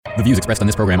The views expressed on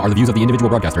this program are the views of the individual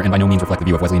broadcaster and by no means reflect the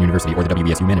view of Wesleyan University or the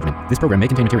WBSU management. This program may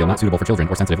contain material not suitable for children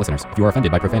or sensitive listeners. If you are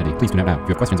offended by profanity, please tune out now. If you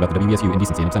have questions about the WBSU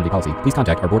indecency and obscenity policy, please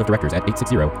contact our board of directors at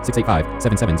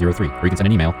 860-685-7703, or you can send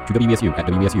an email to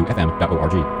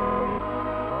wbsu@wbsufm.org.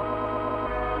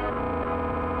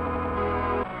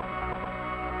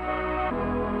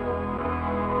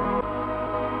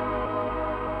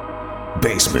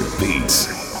 Basement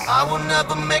Beats. I will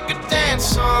never make a dance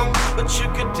song, but you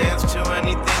could dance to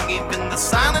anything, even the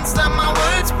silence that my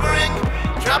words bring.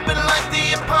 Drop it like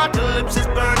the apocalypse is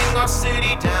burning our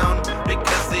city down,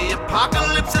 because the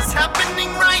apocalypse is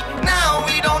happening right now.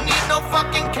 We don't need no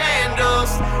fucking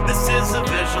candles. This is a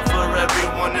visual for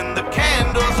everyone in the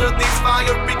candles of these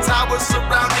fiery towers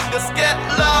surrounding us. Get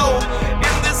low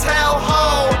in this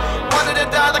hellhole. Wanted to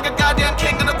die like a goddamn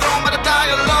king on the throne, but I die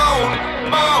alone.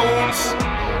 Moans.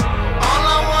 All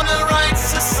I wanna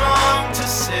write's a song to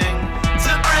sing,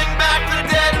 to bring back the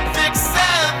dead and fix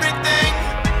everything.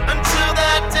 Until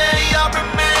that day I'll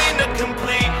remain a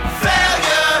complete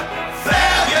failure,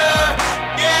 failure,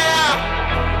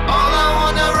 yeah. All I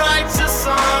wanna write's a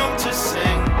song to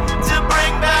sing, to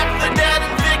bring back the dead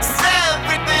and fix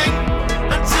everything.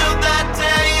 Until that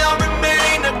day I'll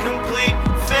remain a complete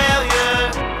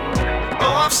failure.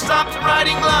 Oh, I've stopped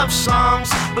writing love songs,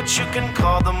 but you can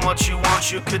call them what you want.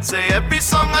 You could say every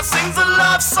song I sing's a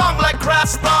love song, like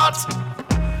crass thoughts.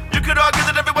 You could argue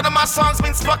that every one of my songs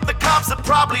means fuck the cops, it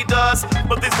probably does.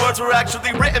 But these words were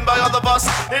actually written by all of us.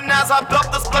 And as I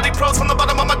built this bloody prose from the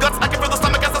bottom of my guts, I can feel the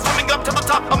stomach as I'm swimming up to the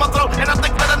top of my throat. And I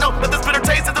think that I know that this bitter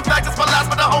taste is in fact is my last,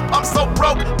 but I hope I'm so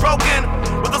broken.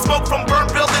 With the smoke from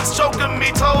burnt buildings choking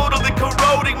me, totally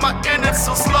corroding my innards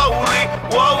so slowly.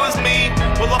 Woe is me.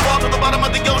 Will I fall to the bottom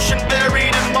of the ocean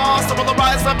buried in moss? Or will I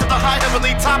rise up to the high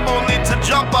heavenly top only to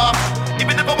jump off?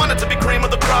 Even if I wanted to be cream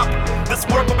of the crop, this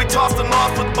work will be tossed and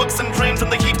lost with books and dreams in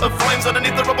the heap of flames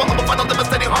underneath the rubble of a final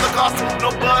devastating holocaust.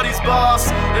 Nobody's boss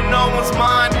and no one's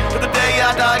mine. To the day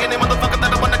I die, any motherfucker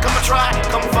that I wanna come and try,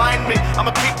 come find me.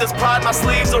 I'ma keep this pride, my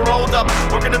sleeves are rolled up,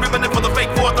 working every minute for the fake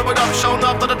fourth of it up. Shown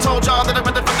up that I told y'all that I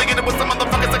read it from thinking it was some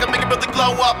motherfuckers that can make it really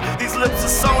glow up. These lips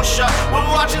are sewn shut, we're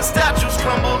watching statues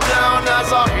crumble down as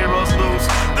our heroes lose.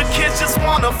 The kids just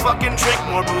wanna fucking drink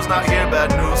more booze, not hear bad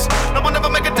news. No one ever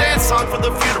make a dance song for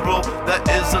the funeral, that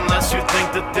is unless you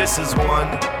think that this is one.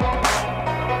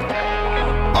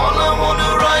 All I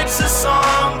wanna write's a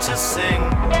song to sing,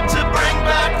 to bring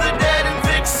back the dead and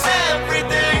fix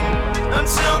everything.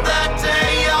 Until that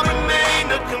day I'll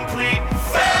remain a complete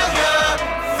failure,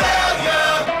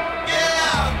 failure,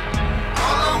 yeah.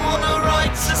 All I wanna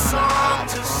write's a song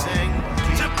to sing,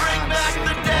 to bring back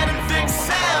the dead and fix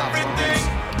everything.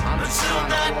 Until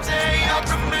that day I'll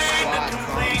remain a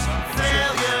complete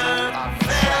failure,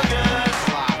 failure.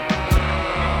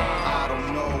 I don't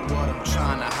know what I'm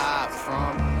trying to hide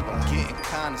from. I'm getting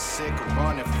kinda sick of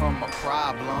running from my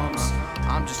problems.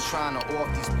 I'm just trying to off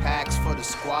these packs for the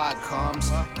squad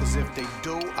comes. Cause if they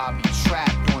do, I'll be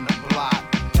trapped on the block.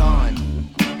 Done.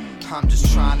 I'm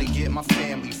just trying to get my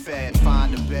family fed.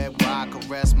 Find a bed where I can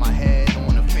rest my head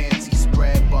on a fancy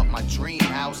spread. But my dream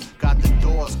house got the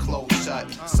doors closed shut.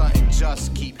 Something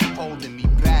just keep holding me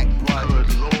back, but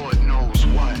good Lord knows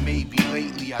what. Maybe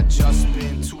lately I just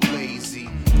been too lazy.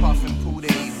 Puffin'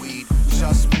 Poudet weed,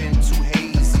 just been too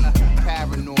hazy.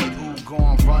 Paranoid, who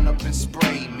gon' run up and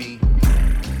spray me?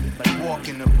 Like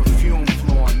walking the perfume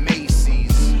floor in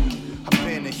Macy's. I've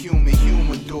been a human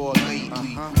humidor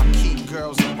lately. I keep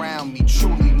girls around me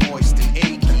truly moist and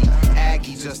achy.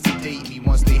 Aggie just to date me.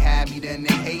 Once they have me, then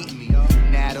they hate me.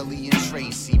 Natalie and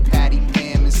Tracy, Patty,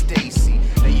 Pam, and Stacy.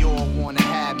 They all wanna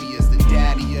have me as the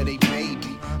daddy of they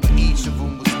baby. But each of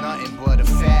them was nothing but a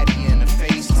fatty in the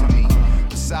face to me.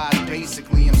 Besides,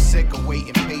 basically, I'm sick of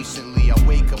waiting patiently. I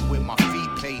wake up with my feet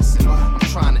pacing. I'm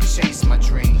trying to chase my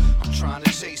dream. I'm trying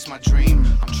to chase my dream.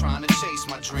 I'm trying to chase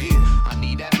my dream. I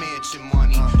need that mansion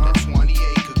money, that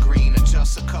 20-acre green, or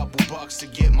just a couple bucks to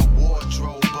get my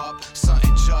wardrobe up.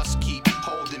 Something just keep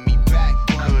holding me back,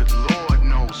 but good Lord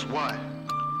knows what.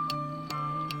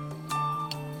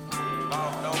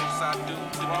 Lord knows I do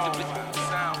wrong.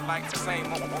 Sound like the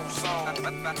same old song. I do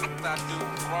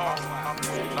wrong.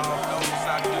 Lord knows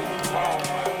I do wrong.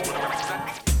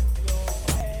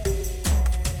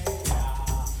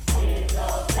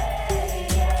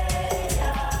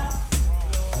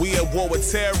 We at war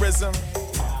with terrorism,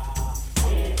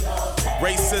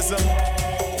 racism,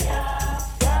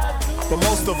 but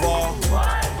most of all,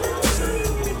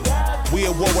 we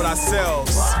at war with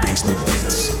ourselves.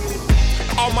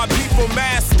 All my people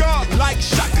mask up like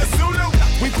Shaka Zulu.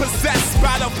 We possessed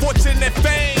by the fortune and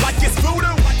fame like it's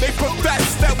voodoo. They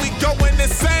profess that we going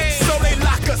insane, so they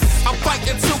lock us. I'm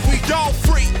fighting till we all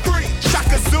free.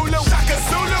 Shaka Zulu, Shaka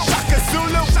Zulu, Shaka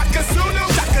Zulu, Shaka Zulu,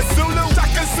 Shaka Zulu,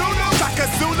 Shaka Zulu, Shaka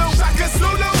Zulu, Shaka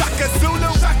Zulu, Shaka Zulu,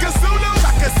 Shaka Zulu,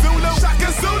 Shaka Zulu, Shaka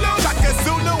Zulu, Shaka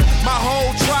Zulu. My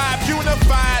whole tribe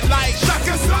unified like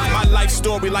Shaka Zulu. My life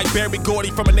story like Barry Gordy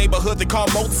from a neighborhood they call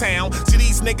Motown. See,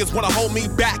 these niggas wanna hold me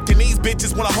back and these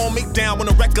bitches wanna hold me down when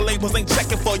the record labels ain't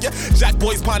checking for ya. Jack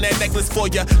boys pawn that necklace for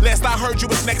ya. Last I heard you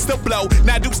was next to blow.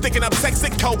 Now dude sticking up sexy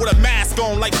coat with a mask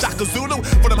on like Shaka Zulu.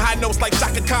 For them high notes like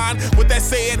Shaka Khan. With that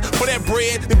said, for that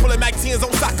bread, they pulling Mac 10s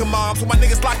on soccer moms. When my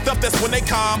niggas locked up, that's when they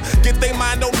calm. Get they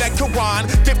mind on that Quran.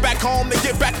 Get back home, they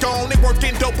get back on. They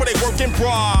working dope or they working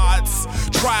broads.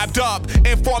 Tribed up,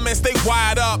 informants they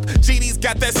wired up. GD's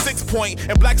got that 6 point,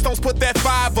 and Blackstone's put that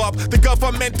 5 up. The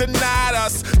government denied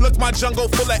us. Look, my jungle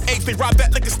full of apes. They robbed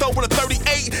that liquor store with a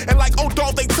 38. And like old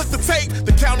dog, they took the tape.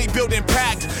 The county building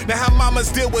packed. Now how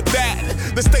mamas deal with that?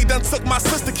 The state done took my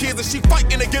sister kids and she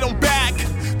fighting to get them back.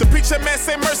 The preacher man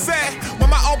say mercy when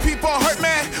my own people hurt,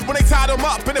 man. When they tied him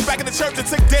up in the back of the church and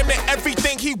took damn near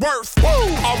everything he worth. Woo!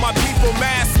 All my people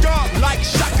mask up like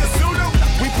Shaka Zulu.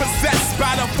 We possessed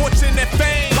by the fortune and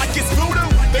fame like it's voodoo.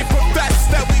 They profess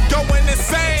that we going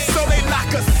insane, so they lock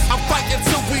us. I'm fighting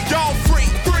till we all free.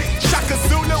 Shaka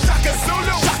Zulu, Shaka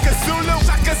Zulu, Shaka Zulu,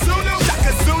 Shaka Zulu,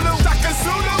 Shaka Zulu, Shaka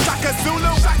Zulu, Shaka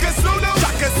Zulu, Shaka Zulu,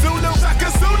 Shaka Zulu, Shaka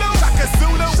Zulu, Shaka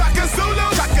Zulu, Shaka Zulu,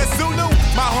 Shaka Zulu.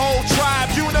 My whole tribe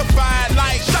unified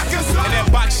like Shaka Zulu. And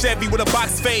that box Chevy with a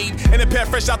box fade and a pair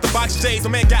fresh out the box J's. My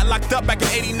man got locked up back in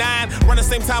 '89. Run the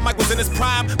same time Mike was in his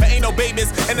prime, but ain't no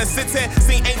babies in the city.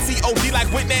 Seen ATOD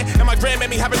like Whitney, and my grand made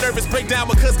me have a nervous breakdown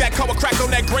because got caught with crack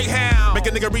on that Greyhound. Make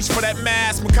a nigga reach for that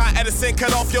mask. When Con Edison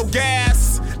cut off your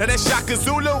gas. Now that's Shaka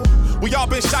Zulu. We all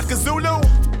been Shaka Zulu.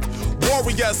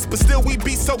 Warriors, but still we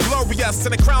be so glorious.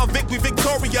 In the Crown Vic, we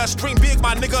victorious. Dream big,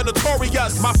 my nigga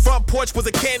notorious. My front porch was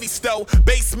a candy store.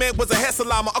 Basement was a hair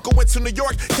salon. My uncle went to New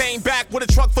York, came back with a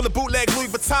trunk full of bootleg Louis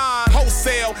Vuitton.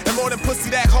 Wholesale, and more than pussy,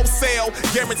 that wholesale.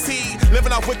 Guaranteed,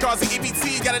 living off with cars and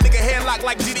EBT. Got a nigga headlocked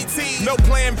like DDT. No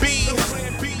plan B.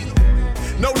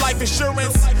 No life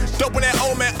insurance. Dope in that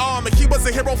old man arm, and he was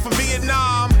a hero from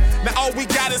Vietnam. Now all we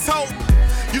got is hope.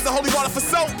 Using holy water for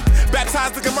soap.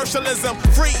 Baptized to commercialism.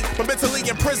 Free, but mentally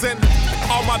in prison.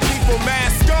 All my people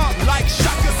mask up like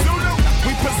Shaka Zulu.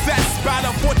 We possessed by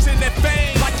the fortune and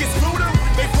fame like it's voodoo.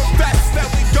 They profess that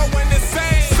we going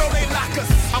insane, so they lock us.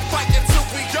 I'm fighting till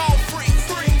we all free.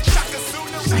 Shaka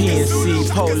Zulu. PNC,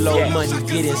 polo, money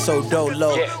getting so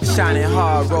dolo. Shining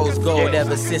hard, rose gold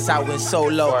ever since I went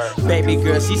solo. Baby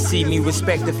girl, she see me,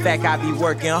 respect the fact I be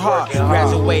working hard.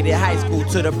 Graduated high school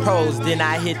to the pros, then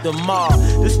I hit the mall.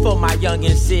 This for my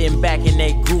youngins sitting back in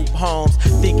their group homes,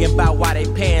 thinking about why they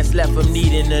parents left them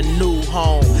needing a new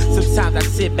home. Sometimes I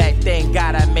sit back, thank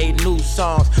God I made new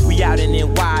songs. We out in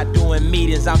NY doing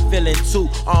meetings, I'm feeling too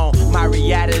on my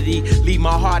reality. Leave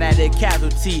my heart at a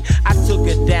casualty. I took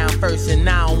her down first and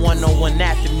I don't want no one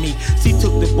after me. She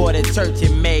took the boy to church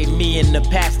and made me and the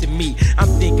pastor meet. I'm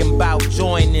thinking about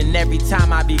joining every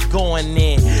time I be going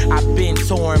in. I've been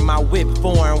touring, my whip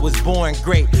foreign, was born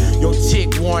great. Your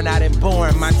chick worn out and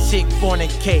born, my chick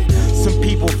fornicate. Some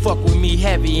people fuck with me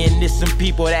heavy and there's some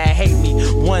people that hate me.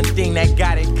 One thing that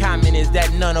got in common is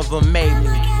that none of them made me.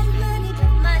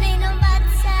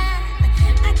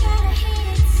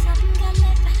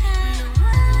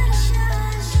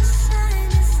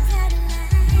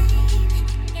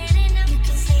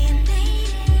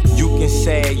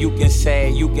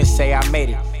 You can say I made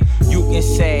it. You can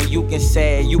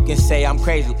say I'm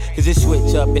crazy. Cause it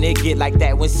switch up and it get like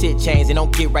that when shit change and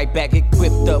don't get right back.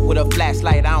 Equipped up with a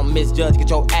flashlight, I don't misjudge, get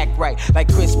your act right.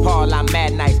 Like Chris Paul, I'm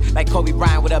mad nice. Like Kobe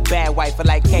Bryant with a bad wife. Or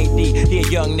like KD, he a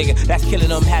young nigga that's killing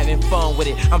them, having fun with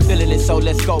it. I'm feeling it, so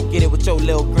let's go get it with your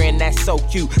little grin, that's so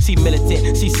cute. She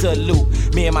militant, she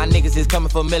salute. Me and my niggas is coming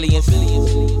for millions.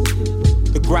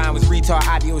 The grind was retard,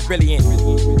 audio was brilliant.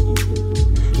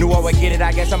 Knew I would get it,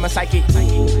 I guess I'm a psychic.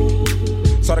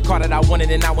 Saw the car that I wanted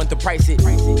and I went to price it.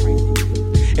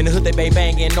 In the hood they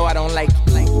banging, no I don't like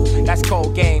it. That's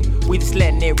cold game, we just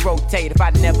letting it rotate. If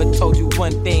I never told you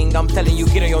one thing, I'm telling you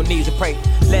get on your knees and pray.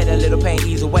 Let a little pain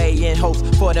ease away in hopes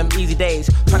for them easy days.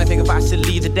 Trying to think if I should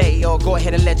leave today or go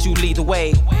ahead and let you lead the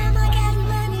way.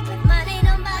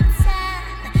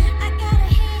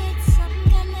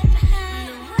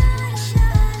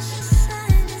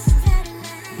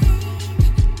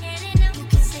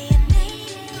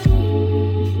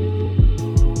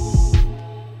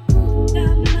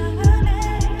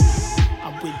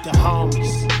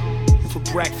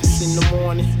 Breakfast in the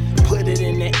morning, Put it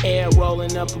in the air,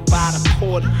 rolling up about a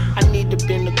quarter. I need to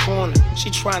bend the corner. She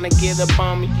tryna get up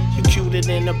on me. You cuter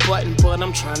than a button, but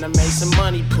I'm tryna make some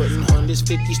money. Putting hundreds,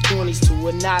 50s, 20s to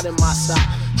a knot in my sock.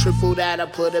 Triple that, I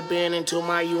put a bin into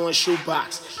my UN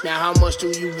shoebox. Now how much do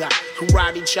you got?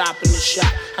 Karate chopping the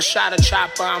shot. I shot a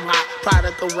chopper, I'm hot.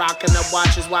 Product of rocking the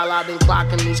watches while I've been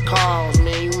clocking these calls.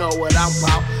 Man, you know what I'm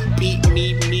about. Beat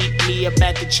me, meet me up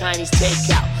at the Chinese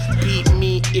takeout. Beat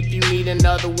me if you need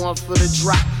another one for the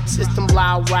drop. System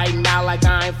loud right now like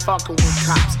I ain't fucking with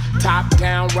cops. Top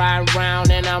down, ride round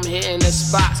and I'm hitting the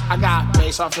spots. I got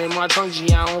bass off in my trunk,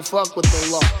 G, I don't fuck with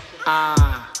the law.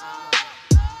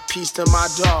 Peace to my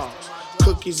dogs,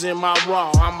 cookies in my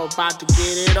raw, I'm about to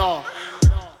get it all.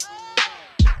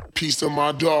 Peace to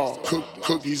my dog,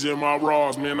 cookies in my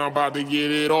raws, man, I'm about to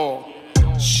get it all.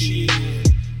 Shit,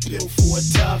 built for a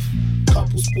tough.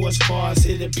 Couple sports cars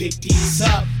here to pick these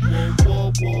up. Whoa,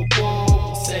 whoa, whoa,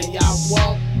 whoa. Say I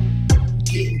won't.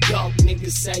 Getting dope,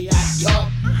 niggas say I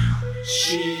don't.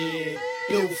 Shit,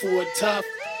 built for a tough.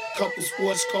 Couple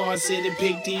sports cars here to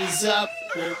pick these up.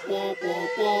 Whoa, whoa, whoa,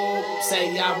 whoa.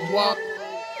 Say I won't.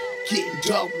 Getting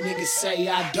dope, niggas say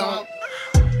I don't.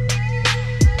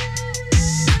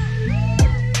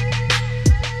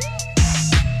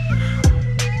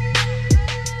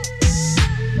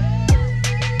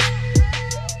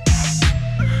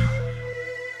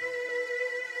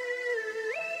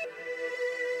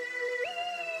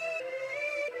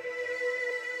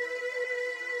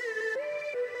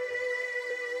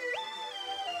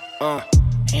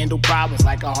 Handle problems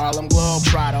like a Harlem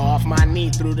Globetrotter. Off my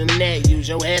knee through the net, use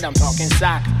your head, I'm talking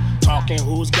soccer. Talking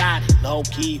who's got it, low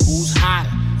key, who's hotter.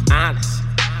 Honest,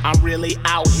 I'm really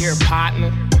out here,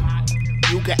 partner.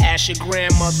 You can ask your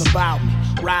grandmother about me.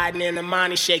 Riding in the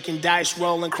money, shaking dice,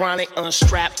 rolling chronic,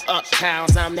 unstrapped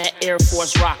uptowns. I'm that Air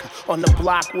Force rocker. On the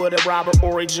block with a Robert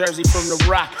Ory jersey from the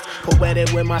Rockets.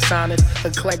 Poetic with my sonnets,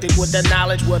 eclectic with the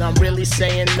knowledge. What I'm really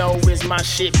saying, no, is my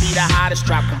shit be the hottest.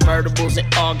 Drop convertibles in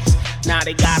August. Now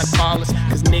they gotta call us,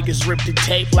 cause niggas rip the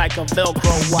tape like a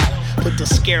Velcro wallet. Put the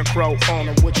scarecrow on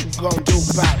them, what you gon' do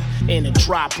about it? In a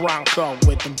drop Bronco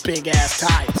with them big ass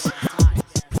tires.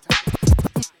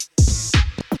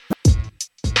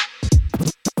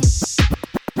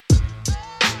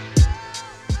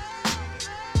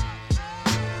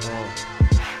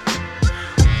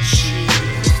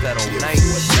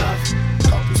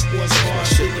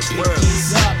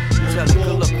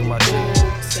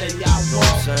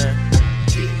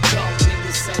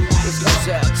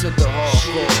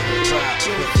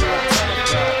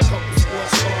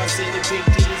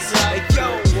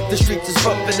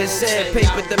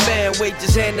 Sandpaper demand,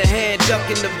 wages hand to hand,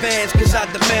 ducking the vans, cause I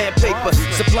demand paper.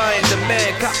 Supply and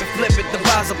demand, copy flip it,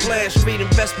 devise a plan. Street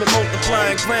investment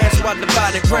multiplying grants while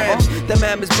dividing grams. The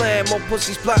man is bland, more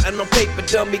pussies plotting on paper,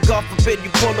 dummy. God forbid you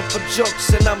pull up for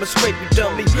jokes and I'ma scrape you,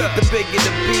 dummy. The bigger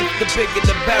the beef, the bigger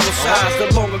the barrel size.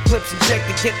 The longer clips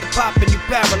injected, get the pop and you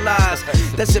paralyzed.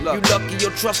 That's if you lucky,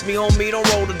 you'll trust me, homie, don't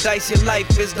roll the dice. Your life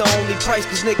is the only price,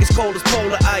 cause niggas cold as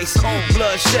polar ice.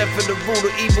 Blood shed for the root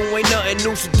of evil, ain't nothing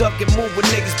new, so duck and move when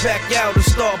niggas back out and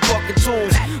start bucking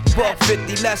tools. Buck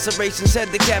 50 lacerations, head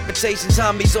decapitations,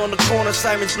 homies on the corner,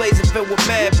 sirens blazing filled with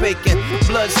mad bacon.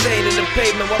 Blood staining the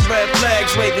pavement while red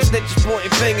flags waving, snitches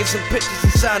pointing fingers and pictures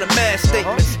and signing mad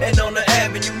statements. And on the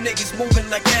avenue, niggas moving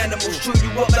like animals, chew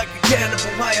you up like a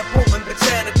cannibal, higher potent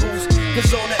botanicals.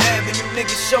 Cause on the avenue,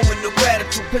 niggas showing no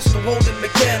gratitude, pistol holding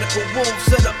mechanical wolves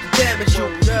set up to damage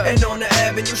you. And on the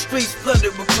avenue, streets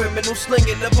flooded with criminals,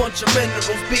 slinging a bunch of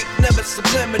minerals, beat never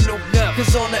subliminal.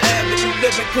 Cause on the avenue,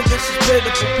 living conditions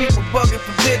pitiful, people bugging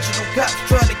from digital, cops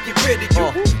trying to get rid of you.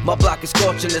 My block is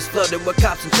scorching, it's flooded with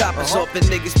cops and choppers off, and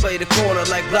niggas play the corner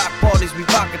like block parties, we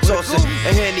pocket tossing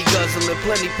and handy guzzling.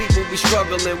 Plenty people be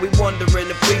struggling, we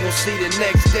wondering if we gon' see the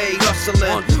next day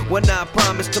hustling. When I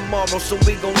promise tomorrow, so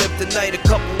we gon' live tonight. A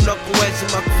couple knuckleheads in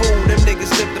my crew, them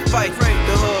niggas live to fight.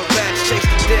 The hood rats chase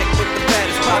the dick with the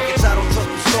baddest pockets. I don't trust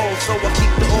the soul, so I keep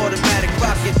the automatic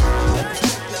rocket.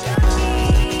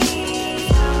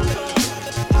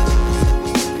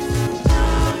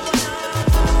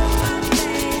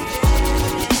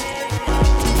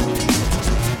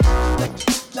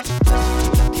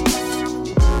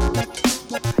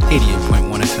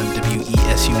 88.1 FM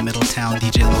WESU Middletown,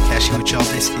 DJ Lokashi with y'all.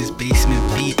 This is Basement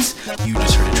Beats. You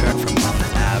just heard a track from On the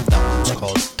Ave, that one's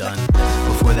called Done.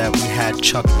 Before that we had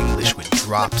Chuck English with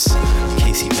Drops,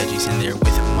 Casey Veggies in there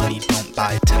with Money Don't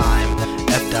Buy Time,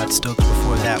 F. Stokes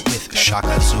before that with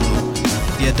Shaka Zulu.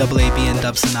 We had Double AB and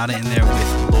Dub Sonata in there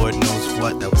with Lord Knows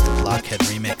What, that was the Blockhead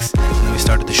remix. And then we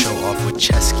started the show off with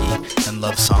Chesky and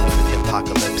Love Song for the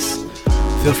Apocalypse.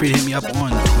 Feel free to hit me up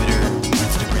on Twitter,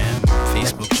 Instagram,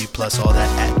 Facebook, G+, plus all that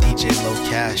at DJ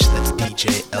Lokash. That's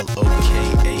DJ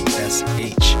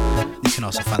Lokash. You can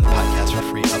also find the podcast for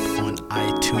free up on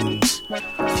iTunes.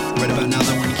 Right about now,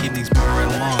 though, we're gonna keep things moving right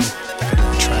along. I got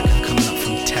a track coming up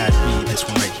from Tad B. This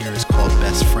one right here is called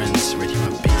Best Friends, right here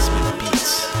on Basement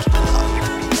Beats. Keep it locked.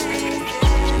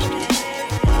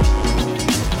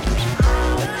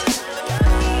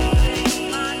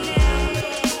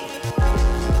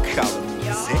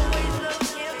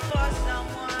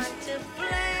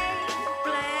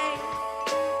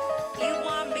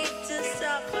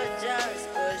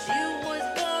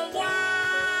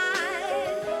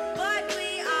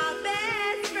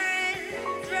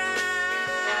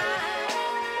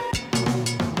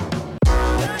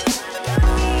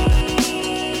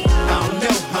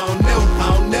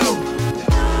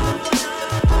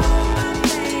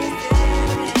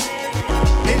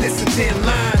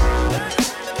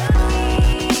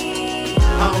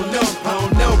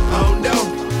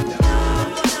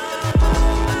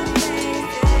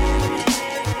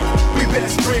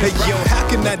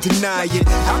 Deny it.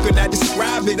 How can I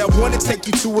describe it? I wanna take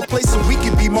you to a place so we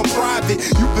can be more private.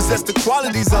 You possess the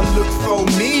qualities I look for.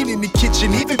 Mean in the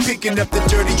kitchen, even picking up the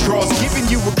dirty drawers. Giving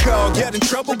you a call, got in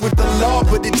trouble with the law,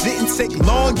 but it didn't take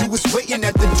long. You was waiting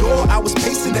at the door, I was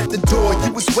pacing at the door.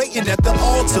 You was waiting at the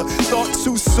altar. Thought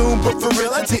too soon, but for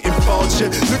real I didn't falter.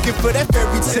 Looking for that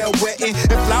fairy tale wedding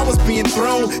and flowers being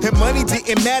thrown, and money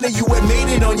didn't matter. You had made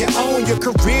it on your own. Your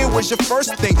career was your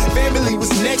first thing, family was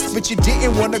next, but you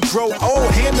didn't wanna grow old.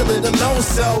 Handle it alone,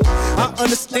 so I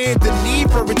understand the need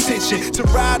for attention. To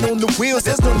ride on the wheels,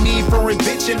 there's no need for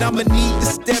invention. I'ma need to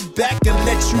step back and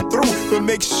let you through, but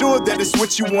make sure that it's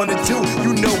what you wanna do.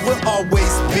 You know we'll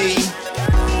always be.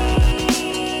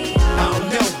 I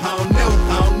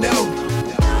don't know.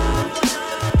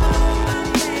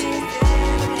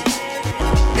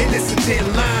 And it's a thin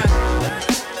line.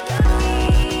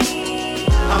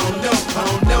 I don't know.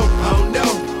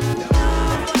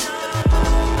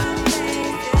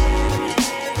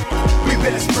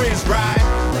 Best friends, right?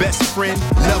 Best friend,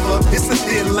 lover, it's a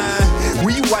thin line.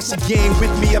 Will you watch the game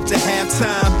with me up to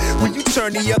halftime? Will you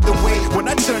turn the other way when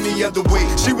I turn the other way?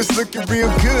 She was looking real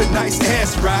good, nice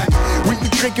ass, right? Will you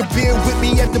drink a beer with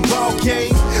me at the ball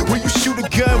game? Will you shoot a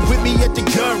gun with me at the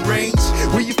gun range?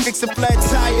 Will you fix a flat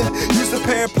tire, use a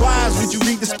pair of pliers? Would you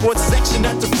read the sports section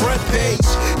at the front page?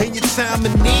 In your time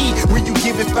of need, will you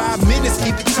give it 5 minutes,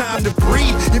 give it time to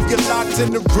breathe? If you're locked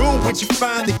in the room, would you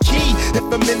find the key? If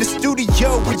I'm in the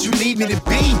studio, would you need me to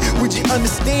be? Would you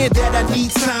understand that I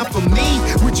need time for me?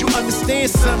 Would you understand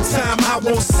sometime I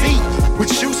won't see what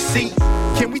you see?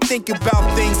 Can we think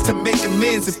about things to make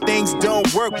amends? If things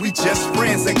don't work, we just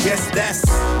friends. I guess that's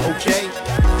okay.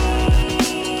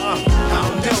 I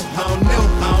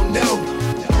don't know.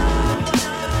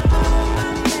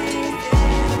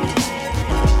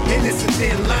 And it's a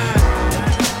thin line.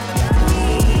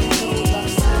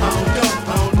 I don't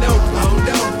know.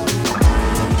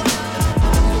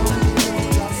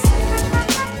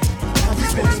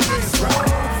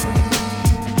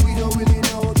 We don't really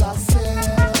know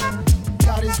ourselves.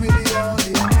 God is really all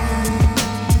in me.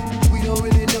 We don't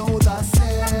really know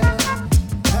ourselves.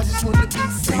 I just want to be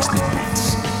safe.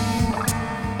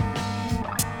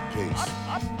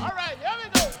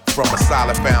 From a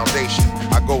solid foundation,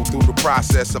 I go through the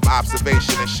process of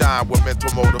observation and shine with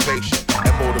mental motivation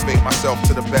and motivate myself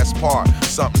to the best part.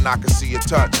 Something I can see and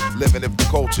touch. Living if the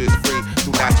culture is free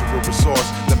through natural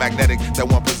resource. The magnetic that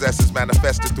one possesses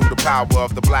manifested through the power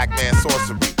of the black man's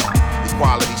sorcery.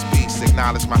 Equality speech,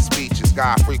 acknowledge my speech is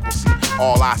God frequency.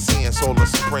 All I see in solar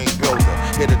supreme builder.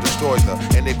 Here to destroy the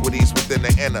iniquities within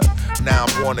the inner. Now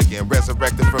I'm born again,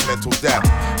 resurrected from mental death.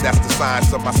 That's the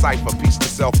science of my cipher. Peace to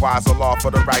self-wise, a law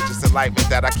for the righteous enlightenment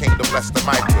that I came to bless the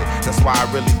mic with. That's why it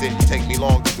really didn't take me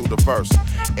long to do the verse.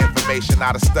 Information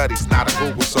out of studies, not a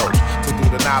Google search. To do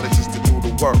the knowledge is to do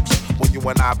the works. When you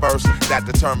and I verse, that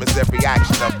determines every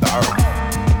action of the earth.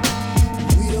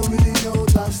 We don't really know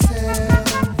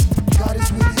ourselves. God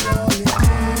is really all in me.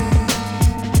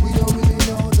 We don't really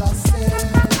know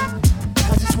ourselves.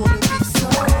 I just want to be so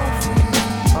free.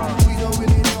 We don't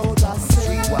really know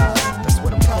ourselves.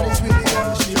 God is really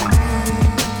all in me.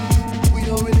 We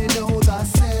don't really know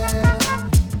ourselves.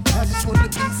 I just want to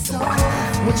be so free.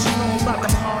 What you know about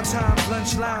them hard times,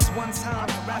 lunch lines, one time,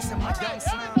 harassing my young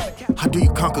son. How do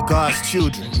you conquer God's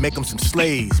children? Make them some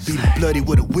slaves, beat them bloody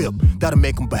with a whip. That'll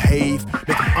make them behave,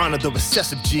 make them honor the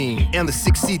recessive gene and the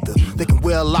sixth ether. They can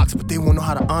wear locks, but they won't know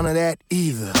how to honor that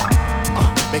either.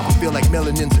 Make them feel like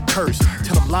melanin's a curse.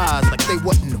 Tell them lies like they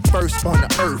wasn't the first on the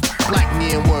earth. Black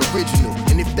men were original,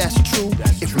 and if that's true,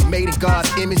 if we made in God's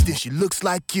image, then she looks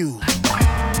like you.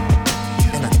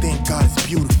 And I think God is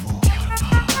beautiful.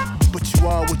 what you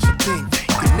are, what you think.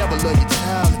 You can never love your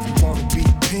child if you wanna be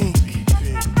pink.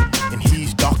 And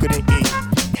he's darker than ink.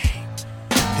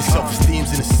 His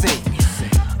self-esteem's in the sink.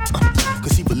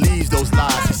 Cause he believes those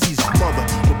lies. He sees his mother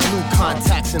with blue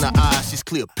contacts in her eyes. She's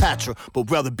Cleopatra, but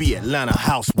rather be Atlanta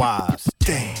housewives.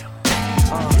 Damn.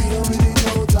 We don't really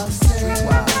know ourselves.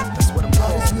 That's what I'm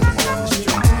called.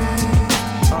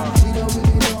 We don't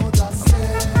really know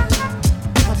ourselves.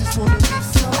 I just wanna be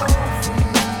so free.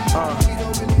 We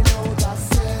don't really know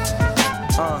ourselves.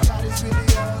 God is really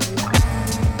all it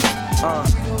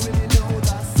means. We don't really know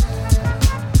ourselves.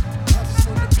 I just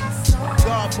wanna be so free.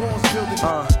 God born building.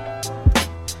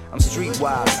 I'm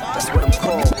streetwise, that's what I'm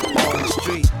called, on the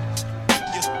street.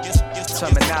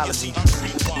 Terminology.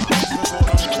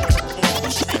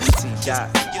 Got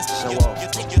show off.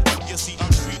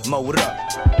 Mode up.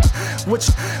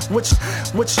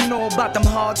 What you know about them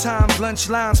hard times? Lunch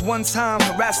lines, one time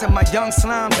harassing my young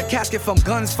slimes. A casket from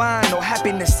guns fine, no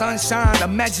happiness, sunshine.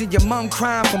 Imagine your mom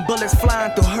crying from bullets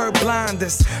flying through her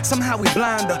blinders. Somehow we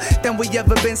blinder than we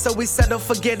ever been, so we settle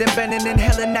for getting bent and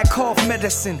inhaling that cough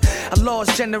medicine. A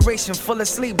lost generation full of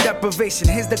sleep deprivation.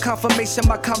 Here's the confirmation,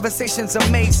 my conversation's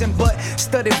amazing, but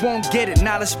study won't get it.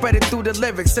 Knowledge spread it through the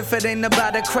lyrics. If it ain't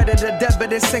about a credit or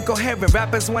debit, it's incoherent.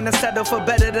 Rappers wanna settle for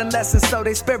better than less, and so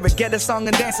they spirit. Get a song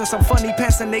and dancing, some funny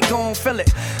pants and they gon' feel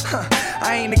it.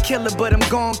 I ain't a killer, but I'm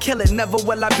gon' kill it. Never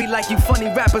will I be like you funny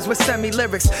rappers with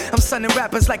semi-lyrics. I'm sunning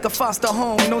rappers like a foster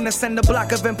home. Known to send a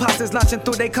block of imposters launching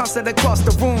through they concert across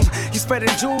the room. You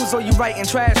spreading jewels or you writing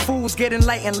trash fools, getting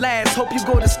light and last. Hope you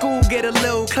go to school, get a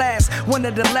little class. One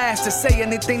of the last to say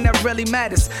anything that really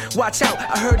matters. Watch out,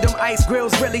 I heard them ice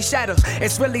grills really shatter.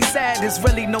 It's really sad, there's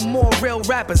really no more real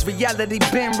rappers. Reality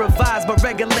been revised by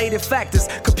regulated factors.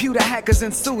 Computer hackers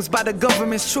and suits by the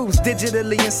government's truths,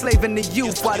 digitally enslaving the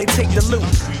youth while they take the loot.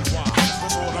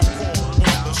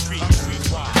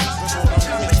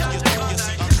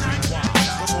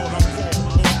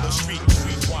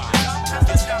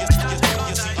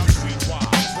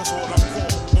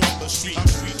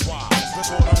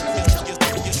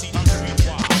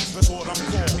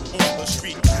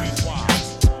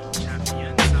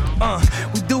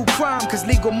 We do crime cause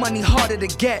legal money harder to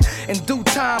get. In due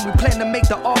time we plan to make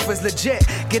the offers legit.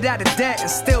 Get out of debt and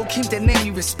still keep the name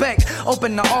you respect.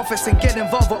 Open the office and get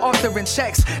involved with authoring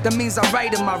checks. That means I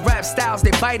write them, my rap styles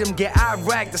they bite them. Get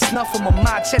Iraq, the snuff them, my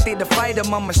machete to fight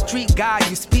them. I'm a street guy,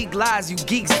 you speak lies, you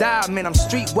geeks die. Man, I'm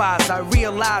streetwise, I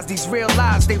realize these real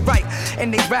lies they write.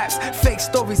 And they raps, fake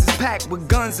stories is packed with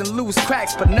guns and loose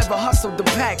cracks, but never hustled the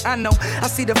pack. I know, I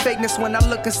see the fakeness when I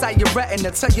look inside your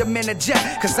retina. Tell your man to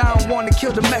jet, cause I don't wanna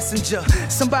kill the messenger.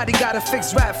 Somebody gotta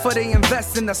fix rap for they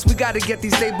invest in us. We gotta get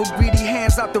these label greedy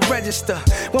hands out the register.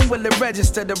 When will it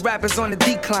register? The rap is on the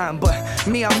decline, but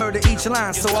me, I murder each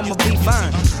line, so I'ma be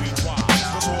fine.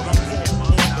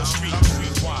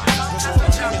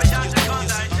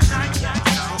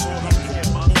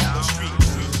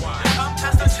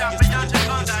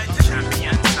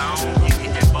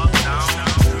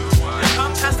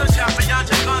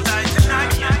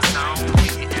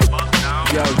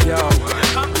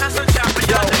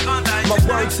 My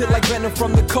words hit like venom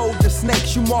from the coldest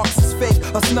snakes. You marks is fake,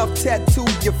 a snuff tattoo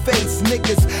your face.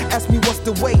 Niggas ask me what's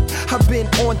the weight. I've been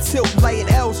on tilt, laying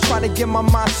L's, trying to get my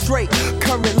mind straight.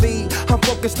 Currently, I'm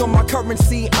focused on my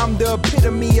currency. I'm the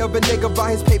epitome of a nigga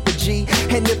by his paper G.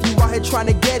 And if you out here trying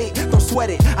to get it, don't sweat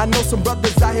it. I know some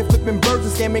brothers out here flipping birds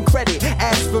and scamming credit.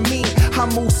 As for me, I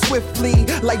move swiftly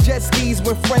like jet skis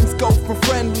when friends go from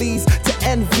friendlies to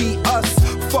envy us.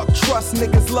 Fuck trust,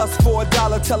 niggas lust for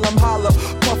 $1, tell them holler.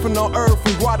 Puffin' on earth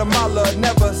from Guatemala,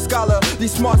 never scholar.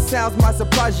 These smart sounds might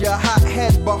surprise ya. Hot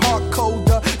head, but heart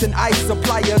colder than ice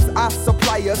suppliers. I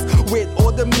supply us with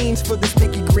all the means for the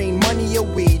sticky green. Money or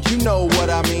weed, you know what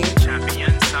I mean.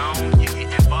 Champion sound, you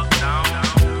getting bucked down.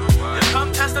 You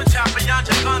come test the champion,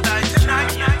 you're gonna die tonight.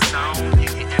 Champion sound, you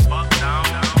getting bucked down.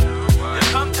 You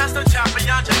come test the champion,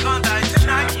 you're gonna die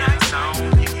tonight. Champion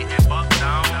sound, you getting bucked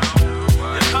down.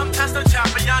 You come test the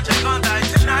champion, you're gonna die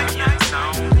tonight. Champion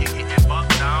sound, you getting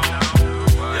bucked down.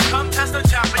 You come test the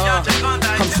champion, you're gonna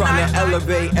die tonight. I'm trying to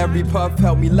elevate every puff,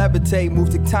 help me levitate. Move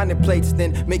tectonic plates,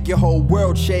 then make your whole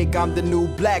world shake. I'm the new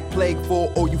black plague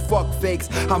for all you fuck fakes.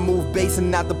 I move bass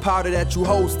and not the powder that you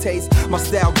hoes taste. My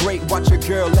style great, watch your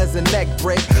girl as a neck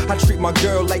break. I treat my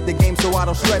girl like the game so I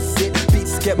don't stress it.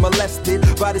 Beats get molested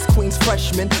by this queen's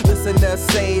freshman. Listeners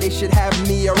say they should have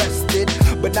me arrested,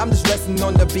 but I'm just resting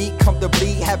on the beat,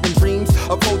 comfortably having dreams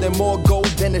of holding more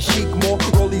gold than a chic. More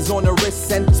rollies on the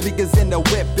wrist and speakers in the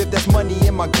whip. If that's money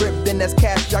in my grip, then that's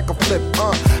cash I can flip.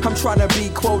 I'm trying to be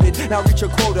quoted, now reach a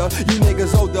quota. You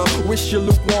niggas older, wish your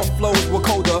lukewarm flows were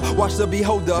colder. Watch the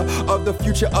beholder of the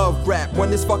future of rap. When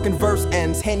this fucking verse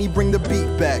ends, Henny bring the beat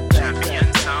back.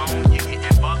 Champion sound, you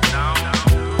getting bucked down.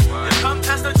 You come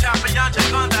test the champion,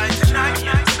 you're gonna die tonight.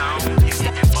 Champion sound, you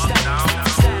getting bucked down.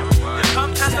 You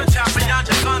come test the champion,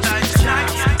 you're gonna die tonight.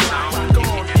 Champion sound, you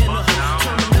getting bucked down.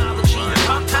 You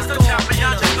come test the champion,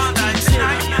 you're gonna die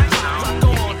tonight.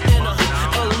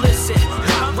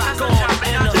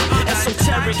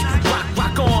 Esoteric,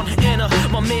 rock on, inner.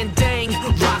 My man Dang,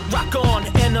 rock on,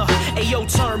 inner. Ayo,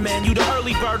 turn man, you the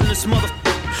early bird in this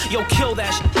Yo, kill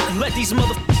that shit. Let these know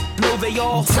they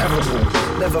all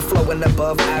terrible. Never flowing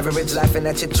above average, laughing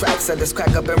at your tracks. I just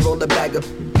crack up and roll the bag of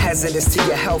hazardous to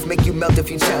your health, make you melt if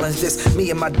you challenge this.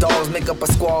 Me and my dogs make up a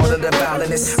squad of the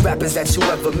violentest rappers that you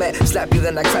ever met. Slap you,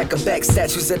 then I crack a back.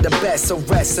 Statues are the best, so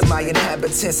rest in my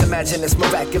inhabitants. Imagine this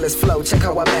miraculous flow. Check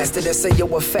how I master this. Say yo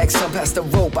effects, I'm past the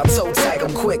rope. I toe tag,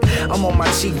 I'm quick. I'm on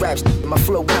my G-rap, my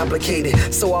flow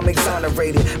complicated, so I'm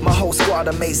exonerated. My whole squad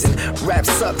amazing. Rap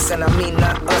sucks, and I mean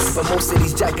not us, but most of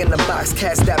these jack in the box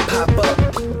cats that pop up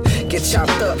get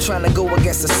chopped up, trying to go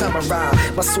against the samurai.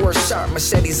 My sword sharp,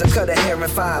 machetes a cut of hair in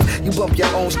 5. You bump your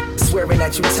own swearing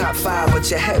that you top 5, but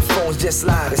your headphones just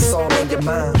lied, it's all in your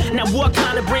mind. Now what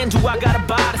kind of brand do I gotta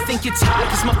buy to think it's hot?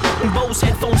 Cause my f***ing Bose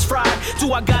headphones fried.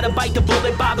 Do I gotta bite the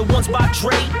bullet by the ones by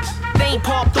Dre? They ain't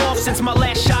popped off since my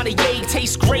last shot of Ye.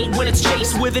 Tastes great when it's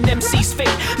chased with an MC's fate.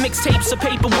 Mixtapes of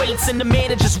paperweights and the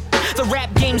managers. The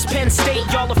rap game's Penn State,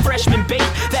 y'all a freshman bait.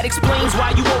 That explains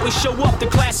why you always show up to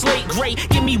class late. Great,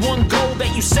 give me one goal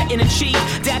that you set and achieve.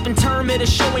 Dap and term it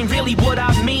is showing really what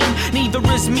I mean. Neither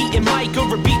is me and Mike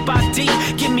or a beat by D.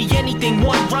 Give me anything,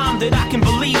 one rhyme that I can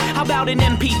believe. How about an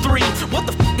MP3? What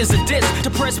the f is a disc?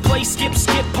 To press play, skip,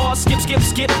 pause,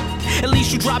 skip. At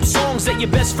least you drop songs that your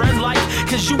best friend like.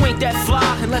 Cause you ain't that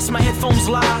fly unless my headphones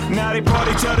lie. Now they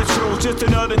probably tell the truth, just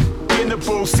another in the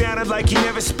booth. Sounded like he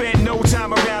never spent no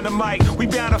time around the mic. We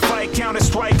bound to fight, counter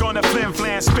strike on the flim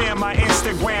flam. Spam my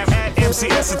Instagram at MC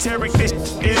Esoteric. This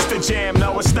is the jam,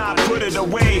 no it's not, put it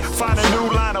away. Find a new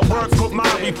line of work, put my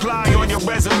reply on your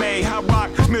resume. I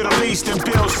rock Middle Eastern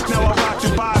bills, now I rock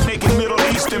Dubai, making Middle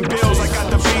Eastern bills. I got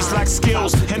the bass like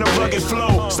skills and a rugged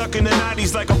flow. Stuck in the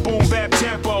 90s like a boom bap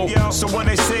tempo. So when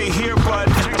they say here bud,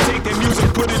 I take their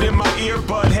music, put it in my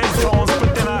earbud headphones,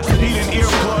 but then I need an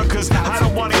earplug, cause I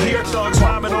don't wanna hear thugs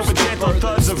rhyming over gentle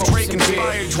thuds of Drake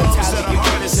inspired drums that are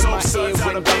hard as so suds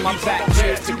out of baby. My back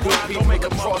years to good people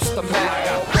across the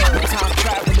map. Time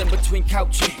traveling between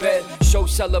couch and bed. Show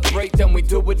celebrate, then we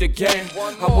do it again.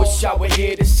 I wish I were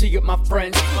here to see it, my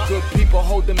friends. Good people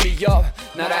holding me up,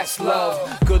 now that's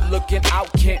love. Good looking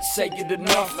out, can't say it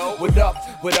enough. What up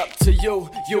to you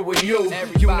and you.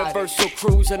 Universal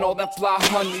cruise and all that fly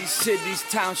honeys, cities,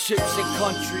 townships, and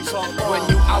countries. When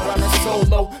you out on a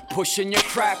solo, pushing your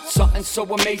craft, something so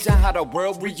amazing how the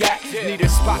world react. Need a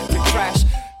spot to crash.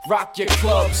 Rock your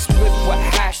club, split with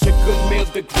hash, a good meal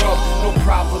to grub. No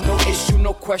problem, no issue,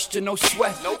 no question, no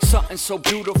sweat. Something so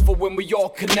beautiful when we all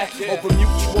connect. Over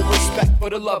mutual respect for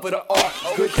the love of the art.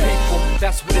 Good people,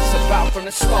 that's what it's about from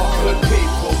the start. Good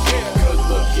people, good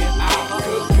looking out.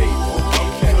 Good people,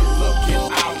 good looking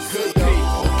out. Good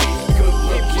people, good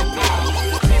looking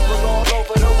out. People all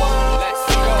over the world, let's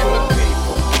go. Good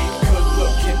people, good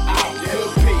looking out.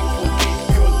 Good people,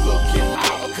 good looking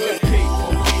out. Good people.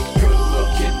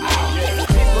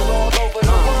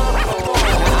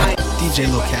 DJ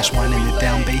Lil Cash winding it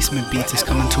down. Basement Beats is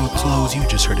coming to a close. You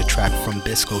just heard a track from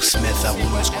Bisco Smith. That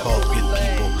one was called Good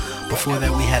People. Before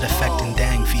that we had Effect and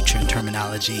Dang featuring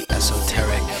Terminology,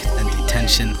 Esoteric, and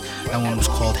Detention. That one was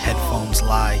called Headphones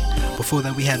Lie. Before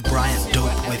that we had Bryant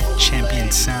Dope with Champion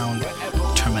Sound,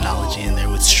 Terminology in there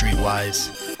with Streetwise.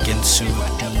 Ginsu,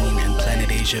 Dean, and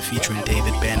Planet Asia featuring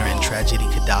David Banner and Tragedy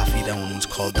Gaddafi. That one was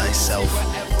called Thyself.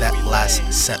 That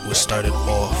last set was started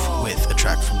off with a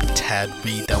track from Tad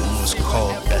Reed. That one was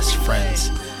called Best Friends.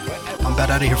 I'm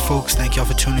about out of here, folks. Thank y'all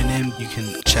for tuning in. You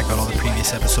can check out all the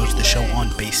previous episodes of the show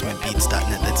on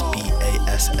basementbeats.net. That's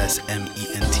BASSMENT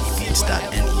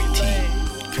beats.net.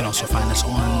 You can also find us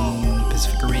on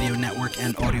Pacifica Radio Network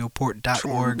and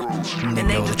Audioport.org. And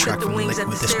then the track from Liquid,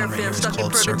 this one right here is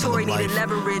called Circle of Life.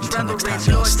 Until next time,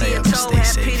 y'all stay up, stay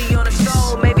safe.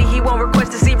 Maybe he won't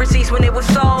request to see receipts when it was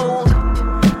sold.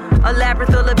 A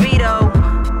labyrinth of libido,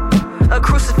 a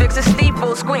crucifix, a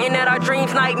steeple, squinting at our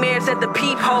dreams, nightmares at the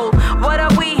peephole. What up?